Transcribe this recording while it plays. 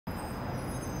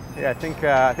Hey,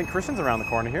 I think Kristen's around the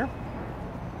corner here.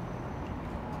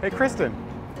 Hey, Kristen,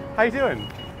 how you doing?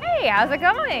 Hey, how's it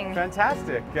going?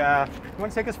 Fantastic. You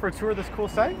want to take us for a tour of this cool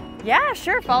site? Yeah,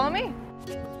 sure, follow me.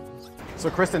 So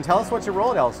Kristen, tell us what's your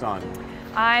role at EllisDon.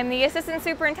 I'm the assistant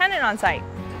superintendent on site.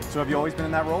 So have you always been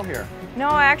in that role here? No,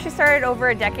 I actually started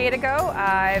over a decade ago.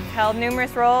 I've held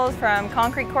numerous roles from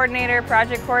concrete coordinator,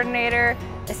 project coordinator,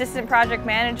 assistant project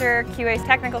manager, QA's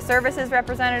technical services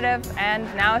representative, and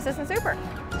now assistant super.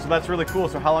 So that's really cool.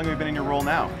 So how long have you been in your role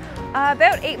now?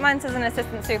 About 8 months as an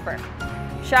assistant super.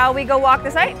 Shall we go walk the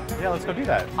site? Yeah, let's go do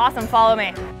that. Awesome, follow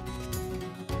me.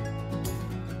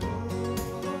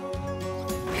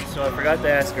 So I forgot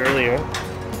to ask earlier,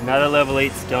 now that level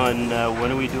 8's done,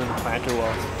 when are we doing the planter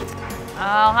walls?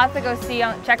 I'll have to go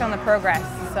check on the progress,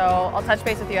 so I'll touch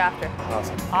base with you after.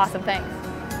 Awesome. Awesome, thanks.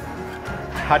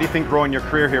 How do you think growing your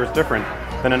career here is different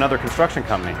than another construction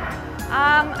company?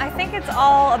 I think it's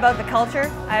all about the culture.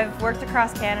 I've worked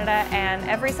across Canada, and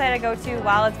every site I go to,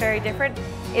 while it's very different,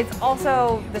 it's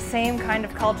also the same kind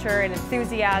of culture and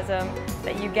enthusiasm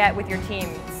that you get with your team.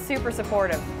 It's super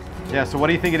supportive. Yeah, so what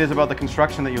do you think it is about the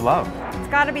construction that you love? It's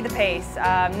got to be the pace.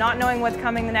 Not knowing what's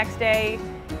coming the next day.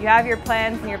 You have your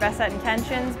plans and your best set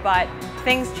intentions, but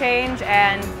things change,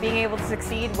 and being able to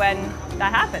succeed when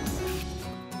that happens.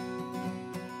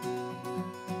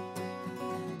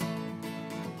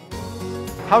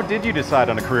 How did you decide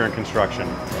on a career in construction?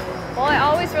 Well, I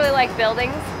always really liked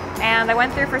buildings, and I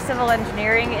went through for civil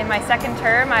engineering. In my second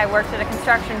term, I worked at a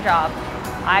construction job.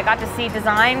 I got to see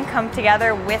design come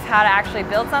together with how to actually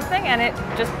build something, and it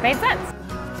just made sense.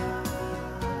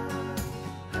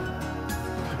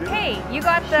 Hey, you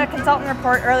got the consultant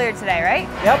report earlier today, right?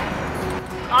 Yep.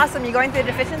 Awesome, you going through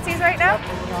the deficiencies right now? Yep,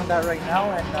 working on that right now,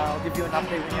 and I'll give you an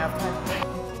update when you have time.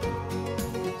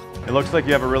 It looks like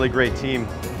you have a really great team.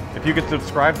 If you could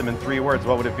describe them in 3 words,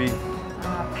 what would it be?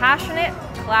 Passionate,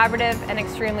 collaborative, and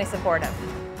extremely supportive.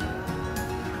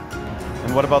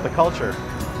 And what about the culture?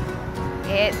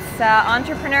 It's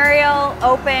entrepreneurial,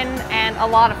 open, and a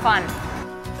lot of fun.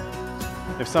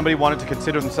 If somebody wanted to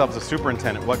consider themselves a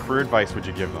superintendent, what career advice would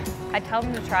you give them? I tell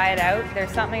them to try it out.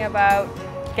 There's something about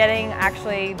getting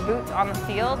actually boots on the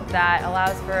field that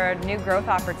allows for a new growth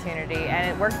opportunity, and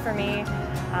it worked for me.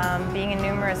 Being in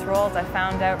numerous roles, I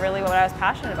found out really what I was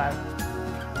passionate about.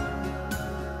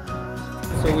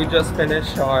 So we just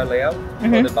finished our layout for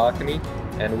the balcony,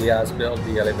 and we has built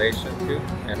the elevation too,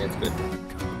 and it's good.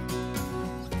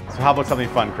 So how about something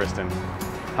fun, Kristen?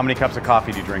 How many cups of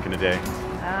coffee do you drink in a day?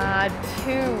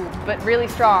 2, but really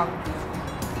strong.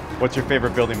 What's your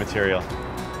favorite building material?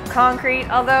 Concrete,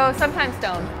 although sometimes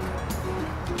stone.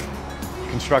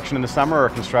 Construction in the summer or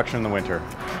construction in the winter?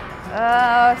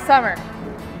 Summer.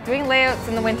 Doing layouts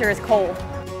in the winter is cold.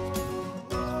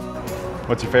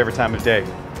 What's your favorite time of day?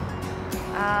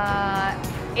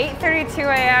 8:32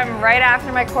 a.m. right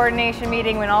after my coordination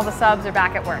meeting when all the subs are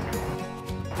back at work.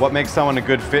 What makes someone a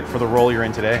good fit for the role you're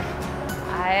in today?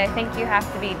 I think you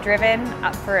have to be driven,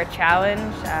 up for a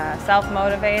challenge,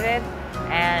 self-motivated,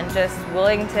 and just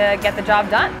willing to get the job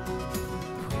done.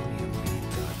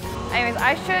 Anyways,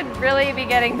 I should really be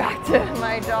getting back to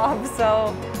my job,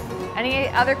 so any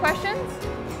other questions?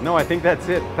 No, I think that's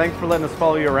it. Thanks for letting us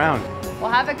follow you around.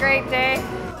 Well, have a great day,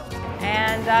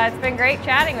 and it's been great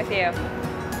chatting with you.